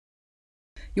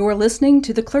You're listening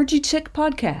to the Clergy Chick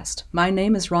podcast. My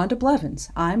name is Rhonda Blevins.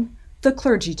 I'm the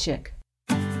Clergy Chick.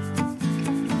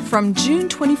 From June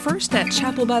 21st at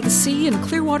Chapel by the Sea in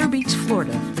Clearwater Beach,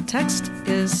 Florida, the text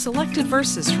is selected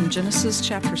verses from Genesis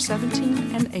chapter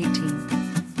 17 and 18.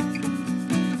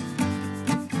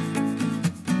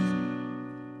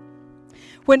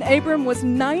 When Abram was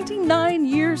 99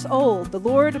 years old, the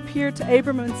Lord appeared to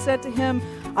Abram and said to him,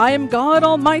 I am God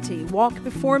Almighty. Walk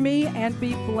before me and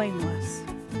be blameless.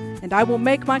 And I will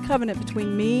make my covenant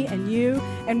between me and you,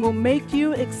 and will make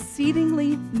you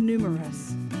exceedingly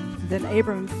numerous. Then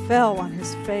Abram fell on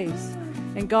his face,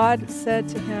 and God said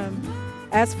to him,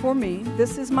 As for me,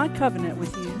 this is my covenant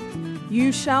with you.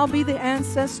 You shall be the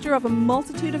ancestor of a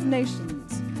multitude of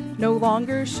nations. No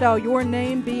longer shall your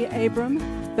name be Abram,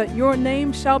 but your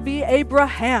name shall be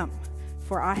Abraham,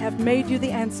 for I have made you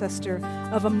the ancestor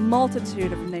of a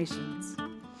multitude of nations.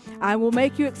 I will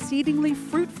make you exceedingly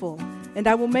fruitful, and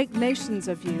I will make nations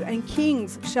of you, and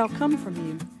kings shall come from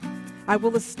you. I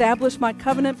will establish my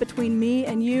covenant between me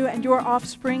and you and your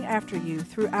offspring after you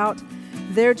throughout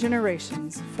their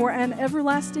generations, for an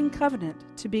everlasting covenant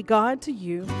to be God to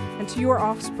you and to your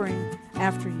offspring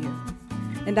after you.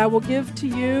 And I will give to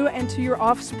you and to your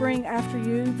offspring after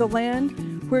you the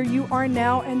land where you are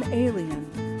now an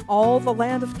alien, all the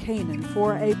land of Canaan,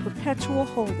 for a perpetual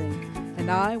holding, and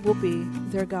I will be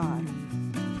their God.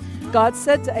 God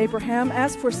said to Abraham,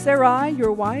 As for Sarai,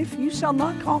 your wife, you shall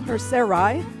not call her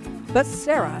Sarai, but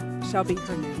Sarah shall be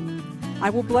her name. I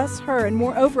will bless her, and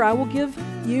moreover I will give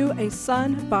you a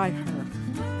son by her.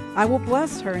 I will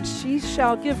bless her, and she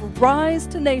shall give rise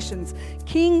to nations.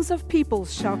 Kings of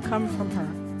peoples shall come from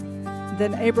her.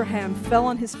 Then Abraham fell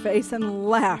on his face and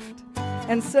laughed,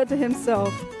 and said to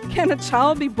himself, Can a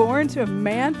child be born to a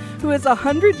man who is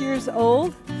 100 years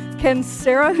old? Can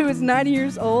Sarah, who is 90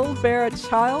 years old, bear a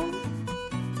child?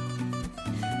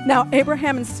 Now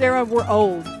Abraham and Sarah were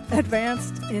old,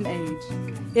 advanced in age.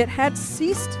 It had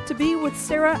ceased to be with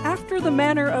Sarah after the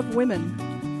manner of women.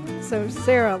 So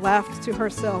Sarah laughed to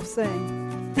herself,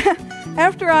 saying,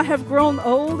 After I have grown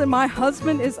old and my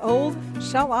husband is old,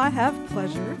 shall I have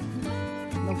pleasure?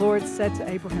 And the Lord said to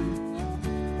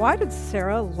Abraham, Why did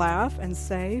Sarah laugh and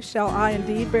say, Shall I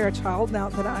indeed bear a child now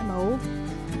that I'm old?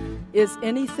 Is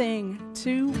anything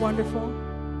too wonderful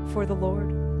for the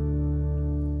Lord?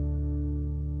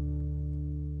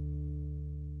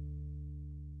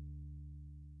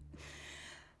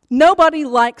 Nobody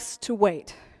likes to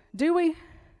wait, do we?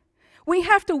 We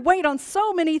have to wait on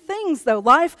so many things, though.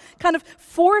 Life kind of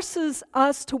forces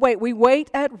us to wait. We wait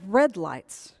at red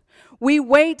lights. We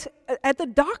wait at the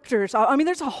doctor's. I mean,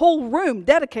 there's a whole room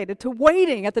dedicated to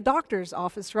waiting at the doctor's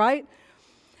office, right?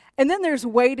 And then there's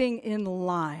waiting in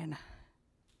line.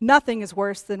 Nothing is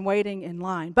worse than waiting in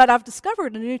line. But I've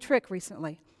discovered a new trick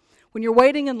recently. When you're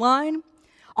waiting in line,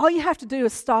 all you have to do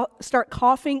is start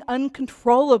coughing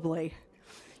uncontrollably.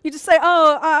 You just say,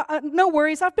 no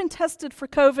worries, I've been tested for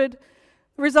COVID.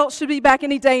 The results should be back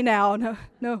any day now.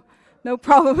 No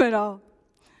problem at all.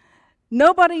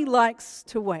 Nobody likes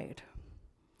to wait.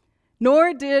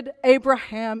 Nor did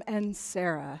Abraham and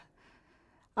Sarah,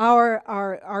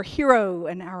 our hero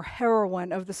and our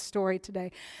heroine of the story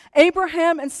today.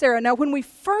 Abraham and Sarah. Now, when we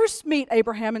first meet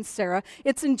Abraham and Sarah,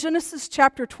 it's in Genesis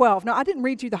chapter 12. Now, I didn't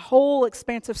read you the whole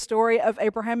expansive story of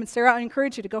Abraham and Sarah. I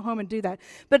encourage you to go home and do that.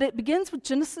 But it begins with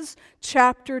Genesis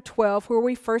chapter 12, where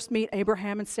we first meet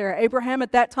Abraham and Sarah. Abraham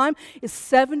at that time is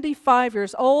 75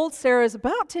 years old. Sarah is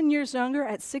about 10 years younger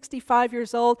at 65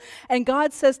 years old. And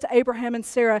God says to Abraham and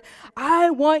Sarah,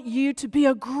 I want you to be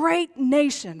a great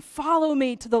nation. Follow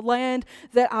me to the land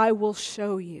that I will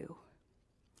show you.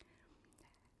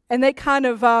 And they kind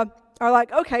of are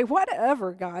like, okay,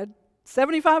 whatever, God.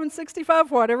 75 and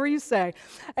 65, whatever you say.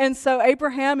 And so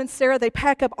Abraham and Sarah, they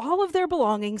pack up all of their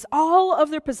belongings, all of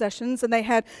their possessions, and they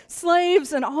had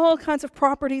slaves and all kinds of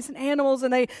properties and animals,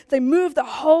 and they moved the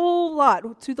whole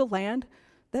lot to the land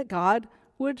that God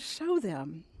would show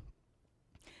them.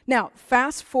 Now,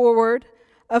 fast forward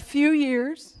a few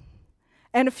years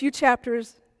and a few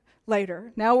chapters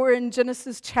later. Now we're in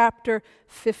Genesis chapter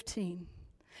 15.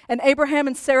 And Abraham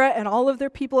and Sarah and all of their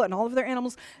people and all of their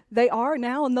animals, they are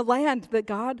now in the land that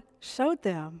God showed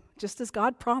them, just as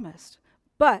God promised.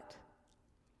 But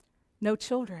no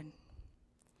children.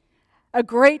 A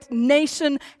great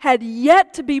nation had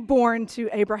yet to be born to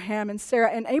Abraham and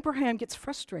Sarah, and Abraham gets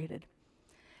frustrated.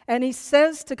 And he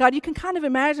says to God, you can kind of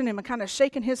imagine him kind of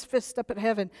shaking his fist up at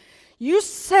heaven. You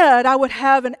said I would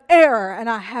have an heir, and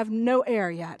I have no heir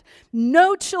yet.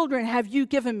 No children have you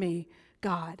given me,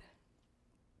 God.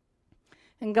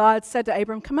 And God said to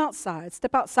Abram, come outside,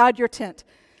 step outside your tent.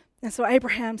 And so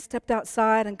Abraham stepped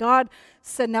outside, and God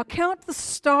said, now count the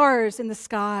stars in the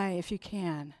sky if you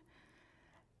can.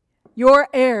 Your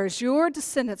heirs, your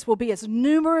descendants will be as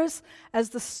numerous as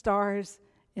the stars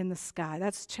in the sky.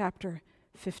 That's chapter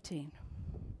 15.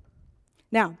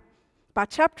 Now, by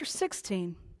chapter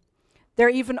 16, they're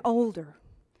even older.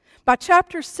 By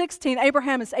chapter 16,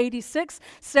 Abraham is 86,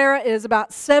 Sarah is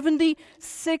about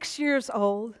 76 years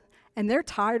old, and they're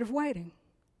tired of waiting.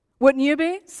 Wouldn't you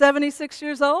be? 76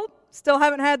 years old? Still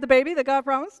haven't had the baby that God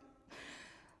promised?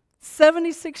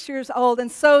 76 years old,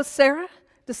 and so Sarah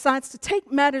decides to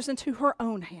take matters into her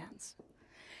own hands.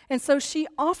 And so she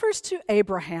offers to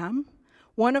Abraham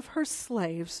one of her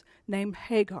slaves named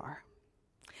Hagar.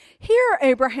 Here,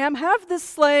 Abraham, have this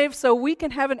slave so we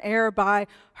can have an heir by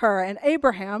her. And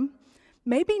Abraham,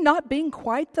 maybe not being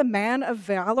quite the man of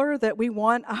valor that we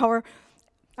want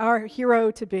our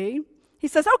hero to be, he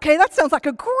says, okay, that sounds like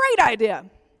a great idea.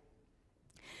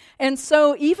 And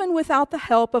so even without the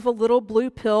help of a little blue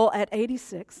pill at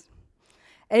 86,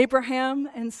 Abraham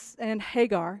and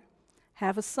Hagar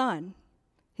have a son.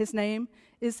 His name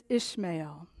is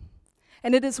Ishmael.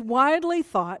 And it is widely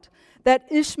thought that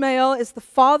Ishmael is the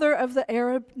father of the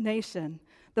Arab nation,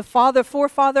 the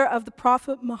forefather of the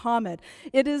prophet Muhammad.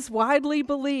 It is widely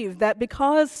believed that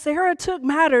because Sarah took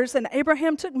matters and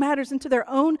Abraham took matters into their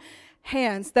own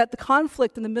hands, that the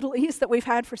conflict in the Middle East that we've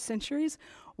had for centuries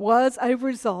was a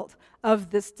result of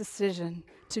this decision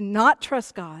to not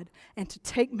trust God and to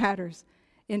take matters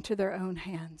into their own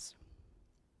hands.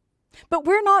 But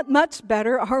we're not much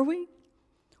better, are we?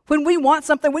 When we want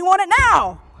something, we want it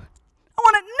now. I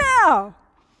want it now.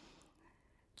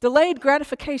 Delayed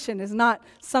gratification is not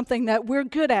something that we're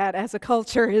good at as a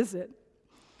culture, is it?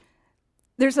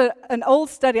 There's an old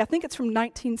study, I think it's from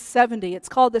 1970. It's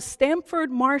called the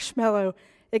Stanford Marshmallow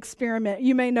Experiment.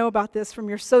 You may know about this from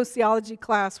your sociology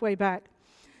class way back.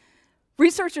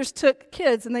 Researchers took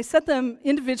kids and they set them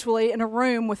individually in a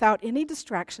room without any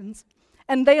distractions,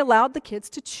 and they allowed the kids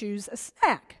to choose a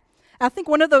snack. I think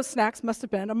one of those snacks must have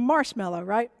been a marshmallow,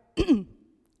 right?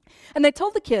 And they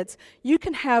told the kids, you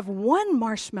can have one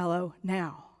marshmallow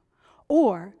now.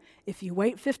 Or if you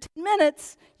wait 15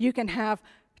 minutes, you can have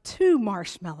 2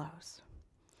 marshmallows.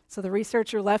 So the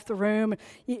researcher left the room.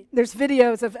 There's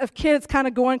videos of kids kind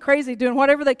of going crazy, doing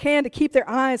whatever they can to keep their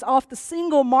eyes off the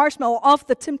single marshmallow, off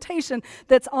the temptation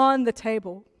that's on the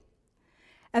table.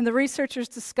 And the researchers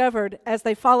discovered, as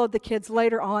they followed the kids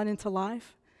later on into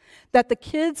life, that the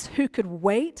kids who could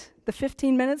wait the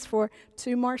 15 minutes for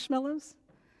 2 marshmallows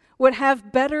would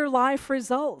have better life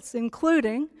results,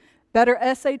 including better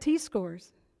SAT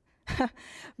scores,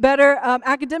 better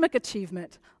academic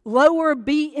achievement, lower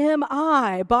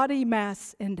BMI, body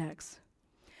mass index.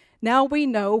 Now we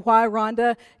know why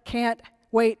Rhonda can't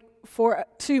wait for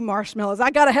 2 marshmallows. I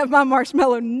got to have my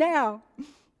marshmallow now.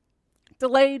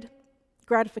 Delayed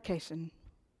gratification,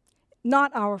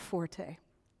 not our forte.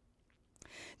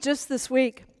 Just this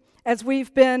week, as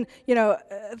we've been,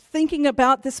 thinking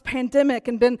about this pandemic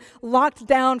and been locked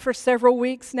down for several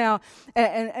weeks now,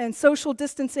 and social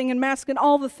distancing and masks and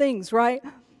all the things, right?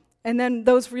 And then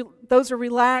those are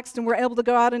relaxed, and we're able to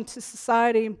go out into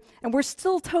society, and we're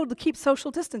still told to keep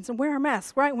social distance and wear our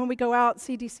masks, right? When we go out,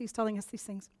 CDC is telling us these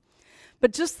things.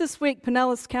 But just this week,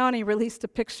 Pinellas County released a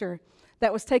picture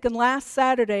that was taken last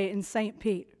Saturday in St.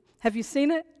 Pete. Have you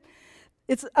seen it?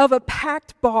 It's of a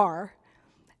packed bar.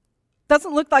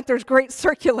 Doesn't look like there's great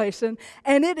circulation,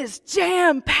 and it is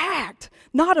jam-packed.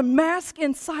 Not a mask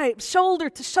in sight, shoulder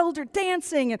to shoulder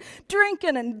dancing and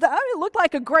drinking, and it looked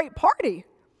like a great party.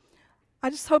 I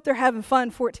just hope they're having fun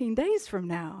 14 days from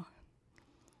now.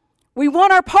 We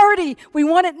want our party. We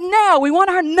want it now. We want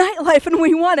our nightlife, and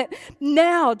we want it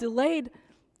now. Delayed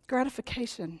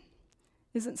gratification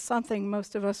isn't something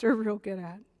most of us are real good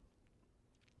at.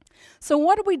 So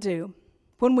what do we do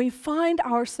when we find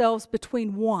ourselves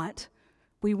between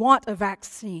we want a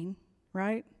vaccine,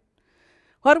 right?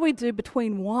 What do we do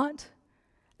between want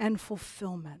and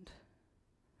fulfillment?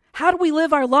 How do we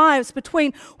live our lives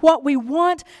between what we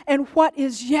want and what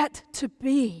is yet to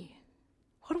be?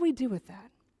 What do we do with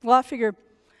that? Well, I figure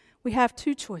we have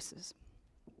 2 choices.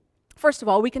 First of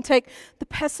all, we can take the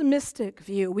pessimistic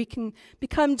view. We can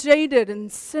become jaded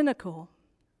and cynical.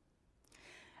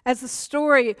 As the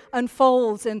story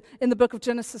unfolds in the book of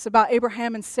Genesis about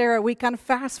Abraham and Sarah, we kind of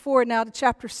fast forward now to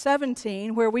chapter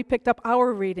 17, where we picked up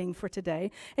our reading for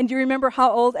today. And do you remember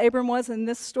how old Abram was in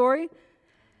this story?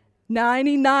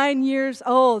 99 years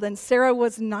old, and Sarah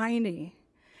was 90.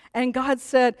 And God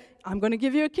said, I'm going to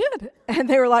give you a kid. And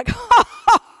they were like, ha,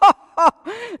 ha, ha, ha.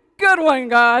 Good one,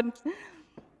 God.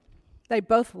 They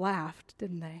both laughed,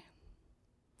 didn't they?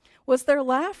 Was their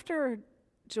laughter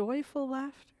joyful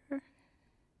laughter?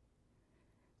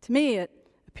 To me, it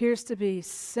appears to be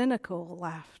cynical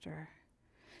laughter,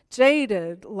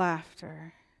 jaded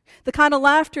laughter, the kind of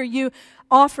laughter you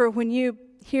offer when you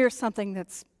hear something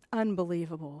that's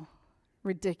unbelievable,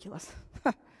 ridiculous.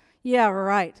 Yeah,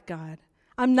 right, God.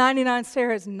 I'm 99,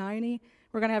 Sarah's 90.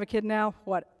 We're going to have a kid now,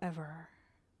 whatever.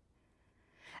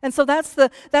 And so that's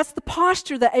the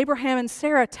posture that Abraham and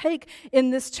Sarah take in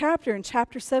this chapter, in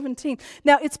chapter 17.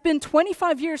 Now, it's been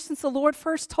 25 years since the Lord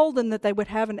first told them that they would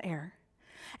have an heir.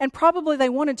 And probably they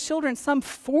wanted children some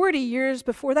 40 years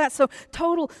before that. So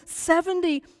total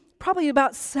 70, probably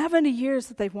about 70 years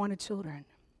that they've wanted children.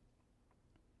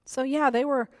 So yeah, they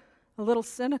were a little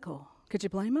cynical. Could you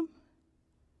blame them?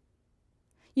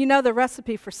 You know the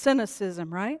recipe for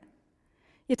cynicism, right?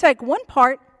 You take one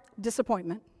part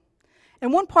disappointment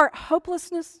and one part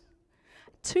hopelessness,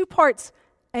 2 parts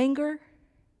anger,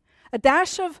 a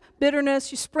dash of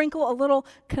bitterness, you sprinkle a little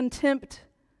contempt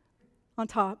on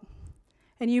top,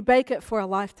 and you bake it for a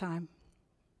lifetime.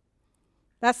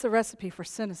 That's the recipe for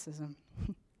cynicism.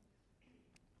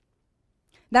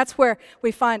 That's where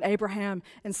we find Abraham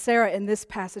and Sarah in this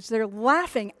passage. They're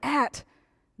laughing at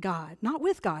God, not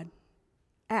with God,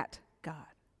 at God.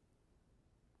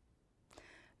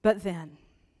 But then,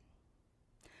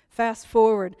 fast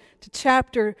forward to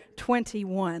chapter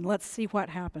 21. Let's see what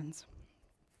happens.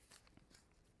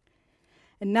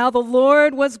 And now the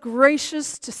Lord was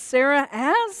gracious to Sarah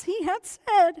as he had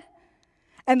said.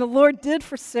 And the Lord did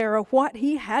for Sarah what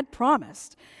he had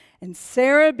promised. And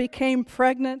Sarah became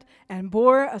pregnant and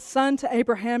bore a son to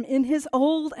Abraham in his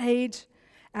old age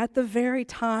at the very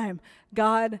time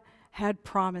God had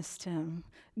promised him.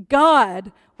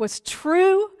 God was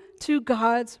true to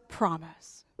God's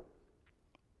promise.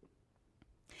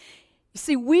 You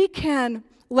see, we can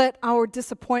let our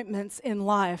disappointments in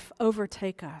life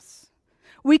overtake us.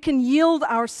 We can yield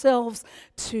ourselves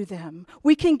to them.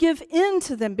 We can give in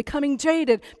to them, becoming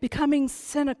jaded, becoming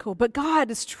cynical. But God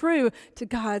is true to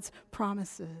God's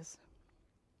promises.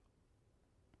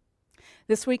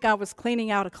 This week I was cleaning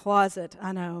out a closet.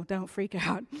 I know, don't freak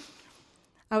out.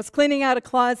 I was cleaning out a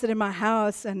closet in my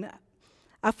house, and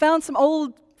I found some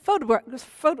old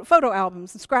photo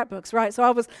albums and scrapbooks, right? So I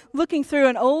was looking through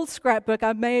an old scrapbook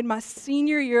I made my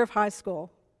senior year of high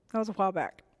school. That was a while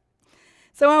back.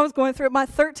 So I was going through it. My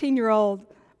 13-year-old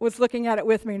was looking at it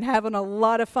with me and having a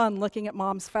lot of fun looking at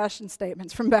Mom's fashion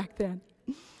statements from back then.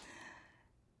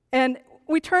 And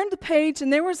we turned the page,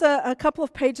 and there was a couple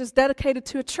of pages dedicated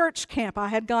to a church camp I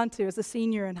had gone to as a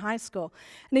senior in high school.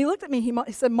 And he looked at me,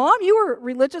 he said, "Mom, you were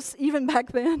religious even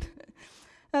back then?"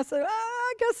 I said,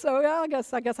 "I guess so. Yeah,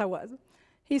 I guess I was."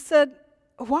 He said,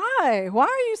 "Why? Why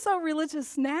are you so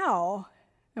religious now?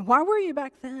 And why were you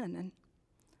back then?" And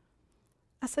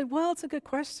I said, "Well, it's a good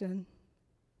question."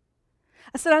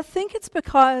 I said, "I think it's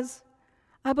because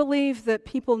I believe that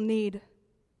people need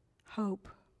hope.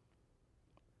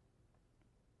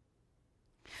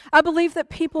 I believe that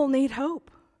people need hope.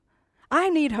 I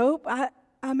need hope. I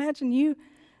imagine you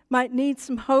might need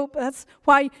some hope. That's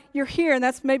why you're here, and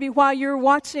that's maybe why you're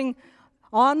watching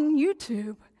on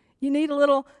YouTube. You need a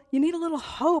little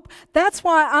hope. That's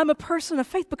why I'm a person of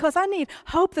faith, because I need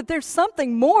hope that there's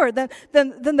something more than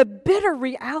the bitter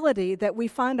reality that we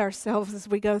find ourselves as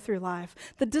we go through life.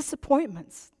 The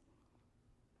disappointments,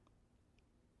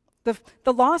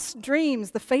 the lost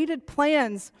dreams, the faded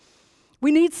plans.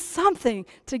 We need something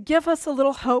to give us a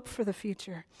little hope for the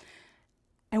future.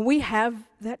 And we have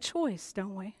that choice,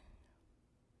 don't we?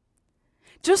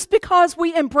 Just because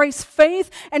we embrace faith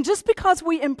and just because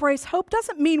we embrace hope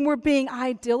doesn't mean we're being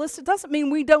idealists. It doesn't mean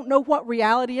we don't know what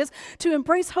reality is. To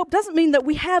embrace hope doesn't mean that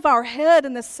we have our head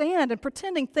in the sand and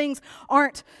pretending things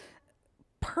aren't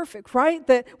perfect, right?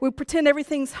 That we pretend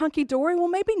everything's hunky-dory. Well,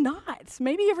 maybe not.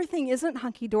 Maybe everything isn't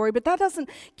hunky-dory, but that doesn't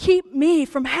keep me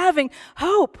from having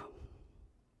hope.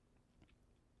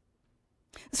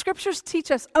 The scriptures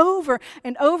teach us over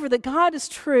and over that God is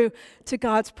true to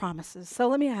God's promises. So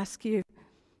let me ask you,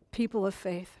 people of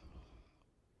faith,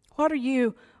 what are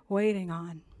you waiting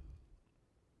on?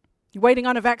 You waiting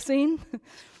on a vaccine?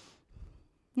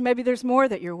 Maybe there's more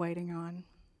that you're waiting on.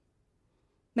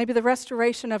 Maybe the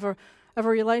restoration of a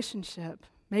relationship.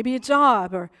 Maybe a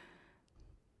job, or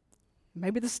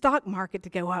maybe the stock market to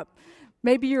go up.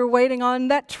 Maybe you're waiting on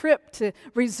that trip to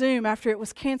resume after it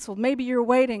was canceled. Maybe you're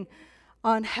waiting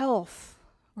on health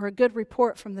or a good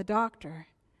report from the doctor.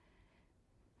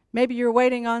 Maybe you're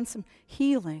waiting on some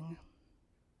healing.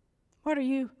 What are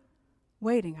you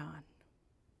waiting on?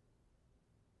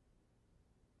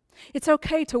 It's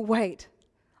okay to wait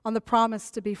on the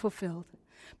promise to be fulfilled.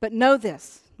 But know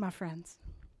this, my friends,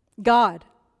 God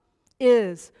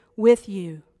is with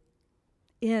you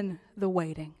in the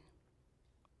waiting.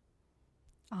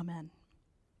 Amen.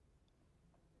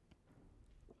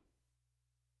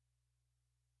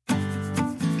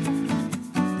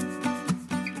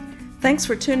 Thanks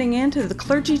for tuning in to the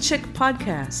Clergy Chick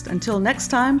podcast. Until next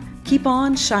time, keep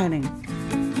on shining.